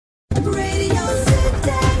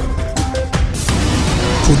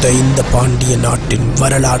புதைந்த பாண்டிய நாட்டின்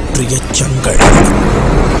வரலாற்று எச்சங்கள்.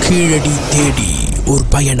 கீழடி தேடி ஒரு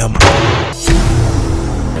பயணம்.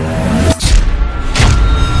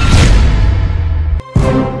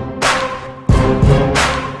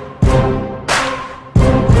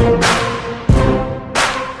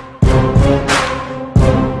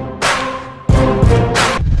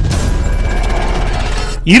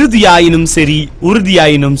 இறுதியாயினும் சரி,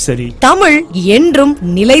 உறுதியாயினும் சரி, தமிழ் என்றும்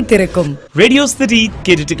நிலைத்திருக்கும். ரேடியோ சிட்டி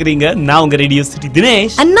கேட்டுட்டு இருக்கீங்க. நான் உங்க ரேடியோ சிட்டி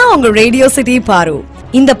தினேஷ், அண்ணா உங்க ரேடியோ சிட்டி பாரு.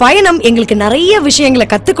 இந்த பயணம் எங்களுக்கு நிறைய விஷயங்களை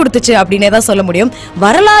கத்து கொடுத்துச்சு அப்படின்னே தான் சொல்ல முடியும்.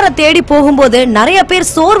 வரலாறை தேடி போகும்போது நிறைய பேர்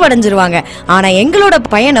சோர்வடைஞ்சிருவாங்க. ஆனா எங்களோட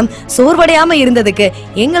பயணம் சோர்வடையாம இருந்ததுக்கு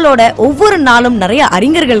எங்களோட ஒவ்வொரு நாளும் நிறைய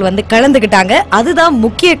அறிஞர்கள் வந்து கலந்துகிட்டாங்க. அதுதான்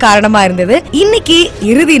முக்கிய காரணமா இருந்தது. இன்னைக்கு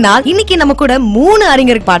இறுதி நாள். இன்னைக்கு நம்ம கூட 3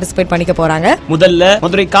 அறிஞர்கள் பார்ட்டிசிபேட் பண்ணிக்க போறாங்க. முதல்ல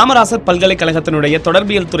மதுரை காமராசர் பல்கலைக்கழகத்தினுடைய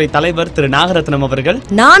தொடர்பியல் துறை தலைவர் திரு நாகரத்னம் அவர்கள்,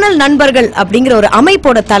 நாணல் நண்பர்கள் அப்படிங்கிற ஒரு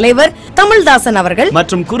அமைப்போட தலைவர் தமிழ்தாசன் அவர்கள்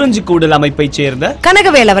மற்றும் குறிஞ்சி கூடல் அமைப்பை சேர்ந்த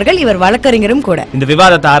கனகவேல் அவர்கள். இவர் வழக்கறிஞரும் கூட. இந்த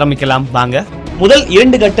விவாதத்தை ஆரம்பிக்கலாம் வாங்க. முதல்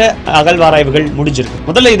 2 கட்ட அகழ்வாராய்வுகள் முடிஞ்சிருக்கு.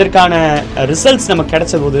 முதல்ல இதற்கான ரிசல்ட்ஸ் நமக்கு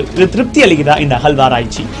கிடைச்ச போது இது திருப்தி அளிக்குதா இந்த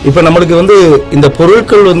அகழ்வாராய்ச்சி? இப்ப நம்மளுக்கு இந்த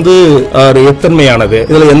பொருட்கள் எத்தன்மையானது,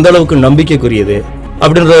 இதுல எந்த அளவுக்கு நம்பிக்கைக்குரியது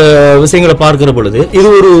அப்படின்ற விஷயங்களை பார்க்கிற பொழுது இது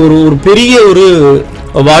ஒரு பெரிய ஒரு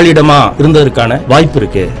வாழிடமா இருந்ததற்கான வாய்ப்பு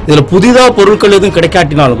இருக்கு. இதுல புதிதா பொருட்கள் எதுவும்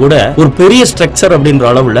கிடைக்காட்டினாலும் கூட ஒரு பெரிய ஸ்ட்ரக்சர் அப்படின்ற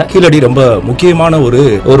அளவுல கீழடி ரொம்ப முக்கியமான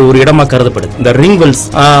ஒரு இடமா கருதப்படுது. இந்த ரிங்வெல்ஸ்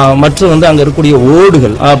மற்றும் அங்க இருக்கக்கூடிய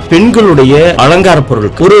ஓடுகள், பெண்களுடைய அலங்கார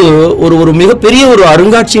பொருட்கள், ஒரு மிகப்பெரிய ஒரு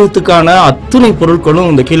அருங்காட்சியகத்துக்கான அத்துணை பொருட்களும்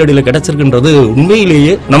இந்த கீழடியில கிடைச்சிருக்கின்றது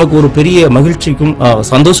உண்மையிலேயே நமக்கு ஒரு பெரிய மகிழ்ச்சிக்கும்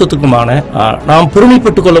சந்தோஷத்துக்குமான, நாம்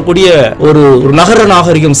பெருமைப்பட்டுக் கொள்ளக்கூடிய ஒரு நகர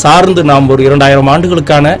நாகரிகம் சார்ந்து நாம் ஒரு 2000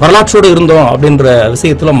 ஆண்டுகளுக்கான வரலாற்றோடு இருந்தோம் அப்படின்ற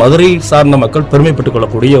விஷயத்துல மதுரை சார்ந்த மக்கள் பெருமைப்பட்டுக்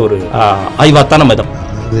கொள்ளக்கூடிய ஒரு ஆய்வாத்தான் நம்ம இடம்.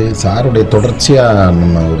 அது சாருடைய தொடர்ச்சியா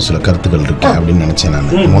நம்ம ஒரு சில கருத்துக்கள் இருக்கு அப்படின்னு நினைச்சேன் நான்.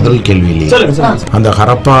 முதல் கேள்வியிலேயே அந்த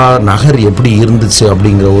ஹரப்பா நகர் எப்படி இருந்துச்சு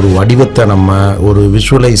அப்படிங்கிற ஒரு வடிவத்தை நம்ம ஒரு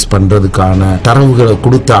விஷுவலைஸ் பண்றதுக்கான தரவுகளை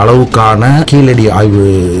கொடுத்த அளவுக்கான கீழடி ஆய்வு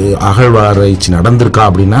அகழ்வாராய்ச்சி நடந்திருக்கா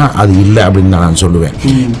அப்படின்னா அது இல்லை அப்படின்னு நான் சொல்லுவேன்.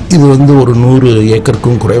 இது ஒரு 100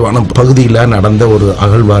 ஏக்கருக்கும் குறைவான பகுதியில நடந்த ஒரு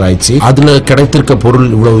அகழ்வாராய்ச்சி. அதுல கிடைத்திருக்க பொருள்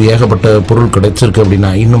இவ்வளவு ஏகப்பட்ட பொருள் கிடைச்சிருக்கு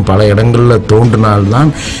அப்படின்னா இன்னும் பல இடங்கள்ல தோன்றினால்தான்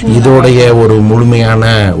இதோடைய ஒரு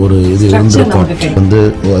முழுமையான ஒரு இது இருந்திருக்கும்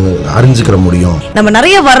அறிஞ்சுக்கிற முடியும். நம்ம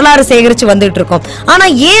நிறைய வரலாறு சேகரிச்சு வந்துட்டு இருக்கோம். ஆனா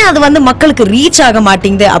ஏன் அது மக்களுக்கு ரீச் ஆக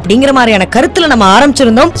மாட்டேங்குது அப்படிங்கிற மாதிரியான கருத்துல நம்ம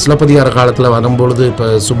ஆரம்பிச்சிருந்தோம். சிலப்பதிகார காலத்துல வரும்பொழுது இப்ப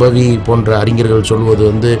சுபவி போன்ற அறிஞர்கள்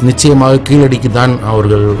சொல்வது நிச்சயமாக கீழடிக்கு தான்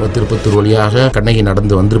அவர்கள் திருப்பத்தூர் வழியாக கண்ணகி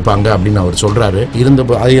நடந்து வந்திருப்பாங்க அப்படின்னு அவர் சொல்றாரு.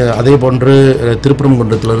 அதே போன்று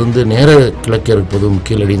திருப்பரங்குன்றத்திலிருந்து நேர கிழக்கே இருப்பதும்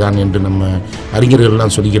கீழடி தான் என்று நம்ம அறிஞர்கள்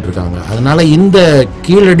எல்லாம் சொல்லிக்கிட்டு இருக்காங்க. அதனால இந்த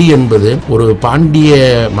கீழடி என்பது ஒரு பாண்டிய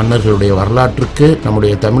மன்னர்களுடைய வரலாற்றுக்கு,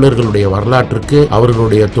 நம்முடைய தமிழர்களுடைய வரலாற்றுக்கு,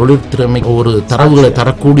 அவர்களுடைய தொழிற்திறமை ஒரு தரவுகளை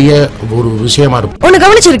தரக்கூடிய ஒரு விஷயமா இருக்கும். ஒண்ணு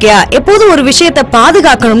கவனிச்சிருக்கியா? எப்போதும் ஒரு விஷயத்தை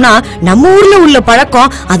பாதுகாக்கணும்னா நம்ம ஊர்ல உள்ள பழக்கம்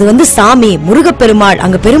அது சாமி, முருகப்பெருமாள்,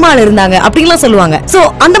 அங்க பெருமாள் இருந்தாங்க அப்படின்லாம் சொல்லுவாங்க. சோ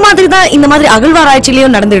அந்த மாதிரி தான் இந்த மாதிரி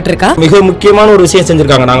அகழ்வாராய்ச்சியிலயும் நடந்துட்டு இருக்கா. மிக முக்கியமான ஒரு விஷயம்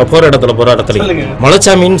செஞ்சிருக்காங்க. நாங்க போற இடத்துல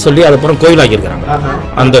மலைச்சாமின்னு சொல்லி அதை புறம் கோயிலாக்கி இருக்காங்க.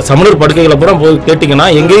 அந்த சமணர் படுக்கைகளை புறம் போய் கேட்டீங்கன்னா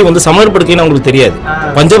எங்கேயும் சமணர் படுக்கைன்னு அவங்களுக்கு தெரியாது.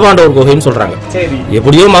 பஞ்சபாண்டவர் குகைன்னு சொல்றாங்க.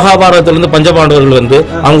 எப்படியோ மகாபாரதத்திலிருந்து பஞ்சபாண்டவர்கள்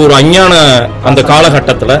அவங்க ஒரு அஞ்ஞான அந்த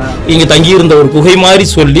காலகட்டத்துல இங்க தங்கி இருந்த ஒரு குகை மாதிரி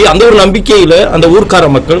சொல்லி அந்த ஒரு நம்பிக்கையில அந்த ஊர்க்கார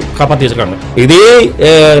மக்கள் காப்பாத்தி வச்சிருக்காங்க. இதே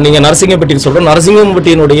நீங்க நரசிங்கப்பட்டி சொல்ற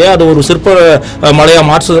நரசிங்கப்பட்டியினுடைய அது ஒரு சிற்ப மலையா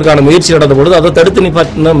மாற்றுவதற்கான முயற்சி நடந்த பொழுது அதை தடுத்து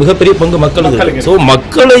நிப்பாட்டின மிகப்பெரிய பங்கு மக்களுக்கு. சோ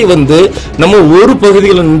மக்களை நம்ம ஒரு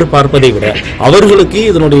பகுதியில் நின்று பார்ப்பதை விட அவர்களுக்கு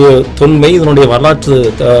இதனுடைய தொன்மை, இதனுடைய வரலாற்று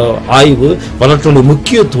ஆய்வு, வரலாற்றுடைய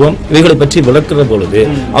முக்கியத்துவம் இவைகளை பற்றி விளக்குற பொழுது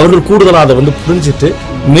அவர்கள் கூடுதலாக அதை புரிஞ்சிட்டு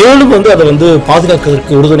மேலும் அதை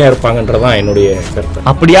பாதுகாக்கிறதுக்கு உறுதுணையா இருப்பாங்கன்றதான் என்னுடைய கருத்து.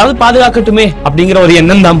 அப்படியாவது பாதுகாக்கட்டுமே அப்படிங்கிற ஒரு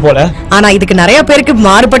எண்ணம் தான் போல. ஆனா இதுக்கு நிறைய பேருக்கு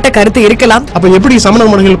மாறுபட்ட கருத்து இருக்கலாம். அப்ப எப்படி சமண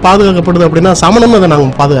மொழிகள் பாதுகாக்கப்படுது அப்படின்னா சமணம் அதை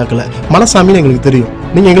நாங்க பாதுகாக்கல, மலைசாமின்னு எங்களுக்கு தெரியும்.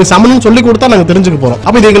 நீங்க எங்களுக்கு சமணம் சொல்லி கொடுத்தா நாங்க தெரிஞ்சுக்க போறோம்.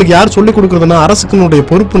 அப்ப இது எங்களுக்கு யார் சொல்லி கொடுக்கறதுன்னா அரசுனுடைய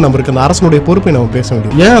பொறுப்பு நம்ம இருக்கு. அந்த அரசுடைய பொறுப்பை நம்ம பேச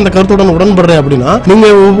வேண்டியது. ஏன் அந்த கருத்தோட உடன்படுறேன் அப்படின்னா நீங்க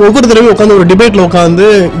ஒவ்வொரு தடவையும் உட்காந்து ஒரு டிபேட்ல உட்காந்து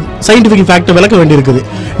சயின்டிபிக் ஃபேக்ட் விளக்க வேண்டியிருக்குது.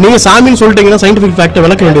 நீங்க சாமின்னு சொல்லிட்டீங்கன்னா சயின்டிபிக் ஃபேக்ட்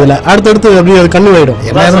விளக்க வேண்டியதில்லை. அடுத்தடுத்து அப்படி அது கண்ணு ஆயிடும்.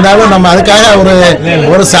 என்ன இருந்தாலும் நம்ம அதுக்காக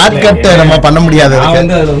ஒரு ஷார்ட்கட் நம்ம பண்ண முடியாது.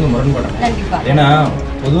 ஏன்னா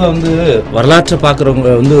பொதுவா வரலாற்றை பாக்குறவங்க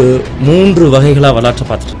 3 வகைகளா வரலாற்றை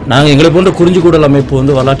பார்த்துட்டு நாங்க எங்களை போன்ற குறிஞ்சி கூடல்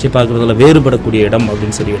அமைப்பு வரலாற்றை பார்க்கறதுல வேறுபடக்கூடிய இடம்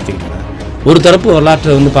அப்படின்னு சொல்லி எடுத்துக்கிட்டோம். ஒரு தரப்பு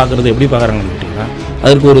வரலாற்றை பாக்குறது எப்படி பாக்குறாங்கன்னு கேட்டீங்கன்னா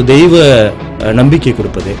அதற்கு ஒரு தெய்வ நம்பிக்கை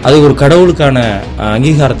கொடுப்பது, அது ஒரு கடவுளுக்கான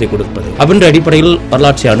அங்கீகாரத்தை கொடுப்பது அப்படின்ற அடிப்படையில்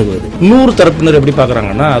வரலாற்றை அணுகுவது. இன்னொரு தரப்பினர் எப்படி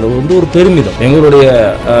பாக்குறாங்கன்னா அது வந்து ஒரு பெருமிதம். எங்களுடைய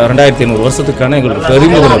 2500 வருஷத்துக்கான எங்களுக்கு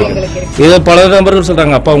பெருமிதம் இருக்கு. இதை பல நபர்கள்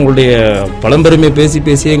சொல்றாங்க, அப்பா உங்களுடைய பழம்பெருமையை பேசி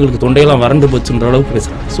பேசி எங்களுக்கு தொண்டையெல்லாம் வறண்டு போச்சுன்ற அளவுக்கு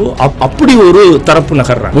பேசுறாங்க. சோ அப்படி ஒரு தரப்பு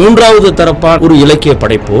நகர்றாங்க. மூன்றாவது தரப்பா ஒரு இலக்கிய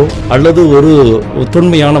படைப்போ அல்லது ஒரு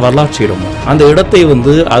தொன்மையான வரலாற்று இடமோ அந்த இடத்தை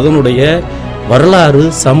வந்து அதனுடைய வரலாறு,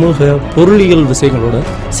 சமூக, பொருளியல் விஷயங்களோட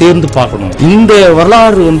சேர்ந்து பார்க்கணும். இந்த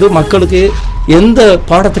வரலாறு வந்து மக்களுக்கு எந்த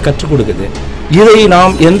பாடத்தை கற்றுக் கொடுக்குது, இதை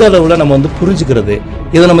நாம் எந்த அளவுல நம்ம வந்து புரிஞ்சுக்கிறது,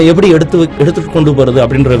 இதை நம்ம எப்படி எடுத்து கொண்டு போறது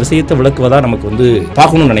அப்படின்ற விஷயத்தை விளக்குவதா நமக்கு வந்து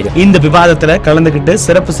பார்க்கணும்னு நினைக்கிறேன். இந்த விவாதத்துல கலந்துகிட்டு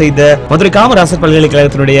சிறப்பு செய்த மதுரை காமராசர்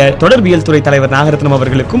பல்கலைக்கழகத்தினுடைய தொடர்பியல் துறை தலைவர் நாகரத்னம்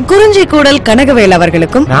அவர்களுக்கும், குறிஞ்சி கூடல் கனகவேல்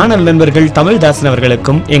அவர்களுக்கும், நாணல் நண்பர்கள் தமிழ்தாசன்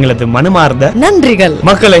அவர்களுக்கும் எங்களது மனமார்ந்த நன்றிகள்.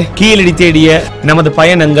 மக்களே, கீழடி தேடிய நமது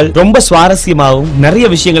பயணங்கள் ரொம்ப சுவாரஸ்யமாகவும் நிறைய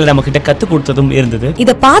விஷயங்களை நம்ம கிட்ட கத்துக் கொடுத்ததும் இருந்தது.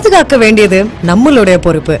 இத பாதுகாக்க வேண்டியது நம்மளுடைய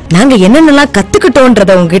பொறுப்பு. நாங்க என்னென்னலாம்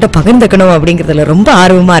கத்துக்கிட்டோன்றத உங்ககிட்ட பகிர்ந்துக்கணும் அப்படிங்கறதுல ரொம்ப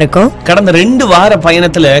ஆர்வமா இருக்கும். கடந்த 2 வார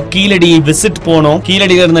பயணத்துல கீழடி விசிட் போனோம்.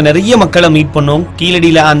 கீழடியில இருந்த நிறைய மக்களை மீட் பண்ணோம்.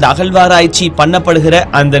 கீழடியில அந்த அகழ்வாராய்ச்சி பண்ணப்படுகிற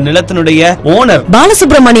அந்த நிலத்தினுடைய ஓனர்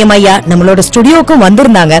பாலசுப்ரமணியம் ஐயா நம்மளோட ஸ்டுடியோக்கும்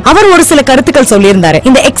வந்திருந்தாங்க. அவர் ஒரு சில கருத்துக்கள் சொல்லியிருந்தாரு.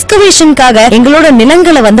 இந்த எக்ஸ்கவேஷனுக்காக எங்களோட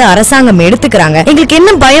நிலங்களை வந்து அரசாங்கம் எடுத்துக்கிறாங்க. எங்களுக்கு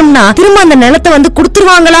என்ன பயம்னா திரும்ப அந்த நிலத்தை வந்து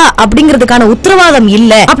கொடுத்துருவாங்களா அப்படிங்கிறதுக்கான உத்தரவாதம்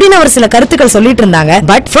இல்ல அப்படின்னு அவர் சில கருத்துக்கள் சொல்லிட்டு இருந்தாங்க.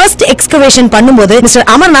 பட் ஃபர்ஸ்ட் எக்ஸ்கவேஷன் பண்ணும்போது மிஸ்டர்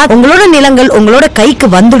அமர்நாத் உங்களோட நிலங்கள் உங்களோட கைக்கு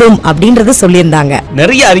வந்துடும் அப்படின்றது சொல்லியிருந்தாங்க.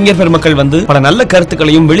 நிறைய அறிஞர் பெருமக்கள் வந்து பல நல்ல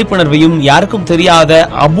கருத்துக்களையும் விழிப்புணர்வையும் யாருக்கும் தெரியாத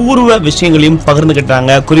அபூர்வ விஷயங்களையும்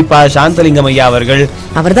பகிர்ந்துகிட்டாங்க. குறிப்பா சாந்தலிங்கம் ஐயா அவர்கள்,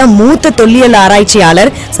 அவர்தான் மூத்த தொல்லியல்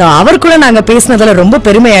ஆராய்ச்சியாளர். அவர் கூட நாங்க பேசினதுல ரொம்ப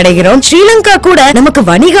பெருமை அடைகிறோம். ஸ்ரீலங்கா கூட நமக்கு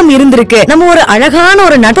வணிகம் இருந்திருக்கு, நம்ம ஒரு அழகான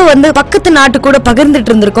ஒரு நட்பு வந்து பக்கத்து நாட்டு கூட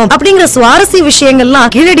பகிர்ந்துட்டு இருந்திருக்கோம் அப்படிங்கிற சுவாரஸ்ய விஷயங்கள்லாம்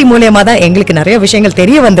கீழடி மூலமா தான் எங்களுக்கு நிறைய விஷயங்கள்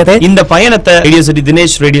தெரிய வந்தது. இந்த பயணத்தை radio city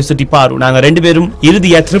Dinesh, radio city பாரு நாங்க 2 பேரும்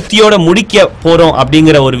இறுதியா திருப்தியோட முடிக்க போறோம்.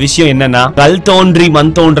 அப்படிங்கிற ஒரு விஷயம் என்னன்னா, கல் தோன்றி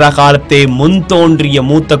மண் தோன்றா காலத்தே முன் தோன்றிய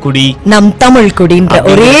மூத்த குடி நம் தமிழ் குடின்ற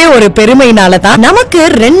ஒரே ஒரு பெருமையினாலதான் நமக்கு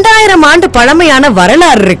 2000 ஆண்டு பழமையான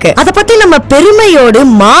வரலாறு இருக்கு. அத பத்தி நம்ம பெருமையோடு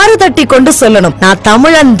மாறு தட்டி கொண்டு சொல்லணும். நான்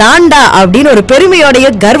தமிழன் தாண்டா அப்படின்னு ஒரு பெருமையோடைய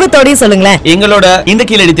கர்வத்தோடய சொல்லுங்களேன். எங்களோட இந்த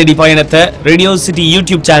கீழடி தேடி பயணத்தை ரேடியோ சிட்டி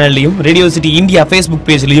யூடியூப் சேனல்லையும் radio city India Facebook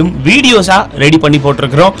பேஜ்லயும் வீடியோஸா ready பண்ணி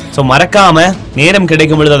போட்டிருக்கிறோம். சோ மறக்காம நேரம்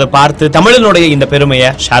கிடைக்கும் பொழுது அதை பார்த்து தமிழனுடைய இந்த பெருமையை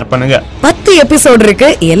ஷேர் பண்ணுங்க. 10 எபிசோட் இருக்கு.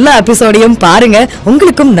 எல்லா எபிசோடையும் பாருங்க,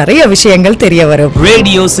 உங்களுக்கும் நிறைய விஷயங்கள் தெரிய வரும்.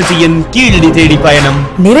 ரேடியோ சிட்டியின் கீழடி தேடி பயணம்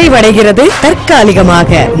நிறைவடைகிறது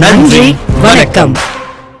தற்காலிகமாக. நன்றி, வணக்கம்.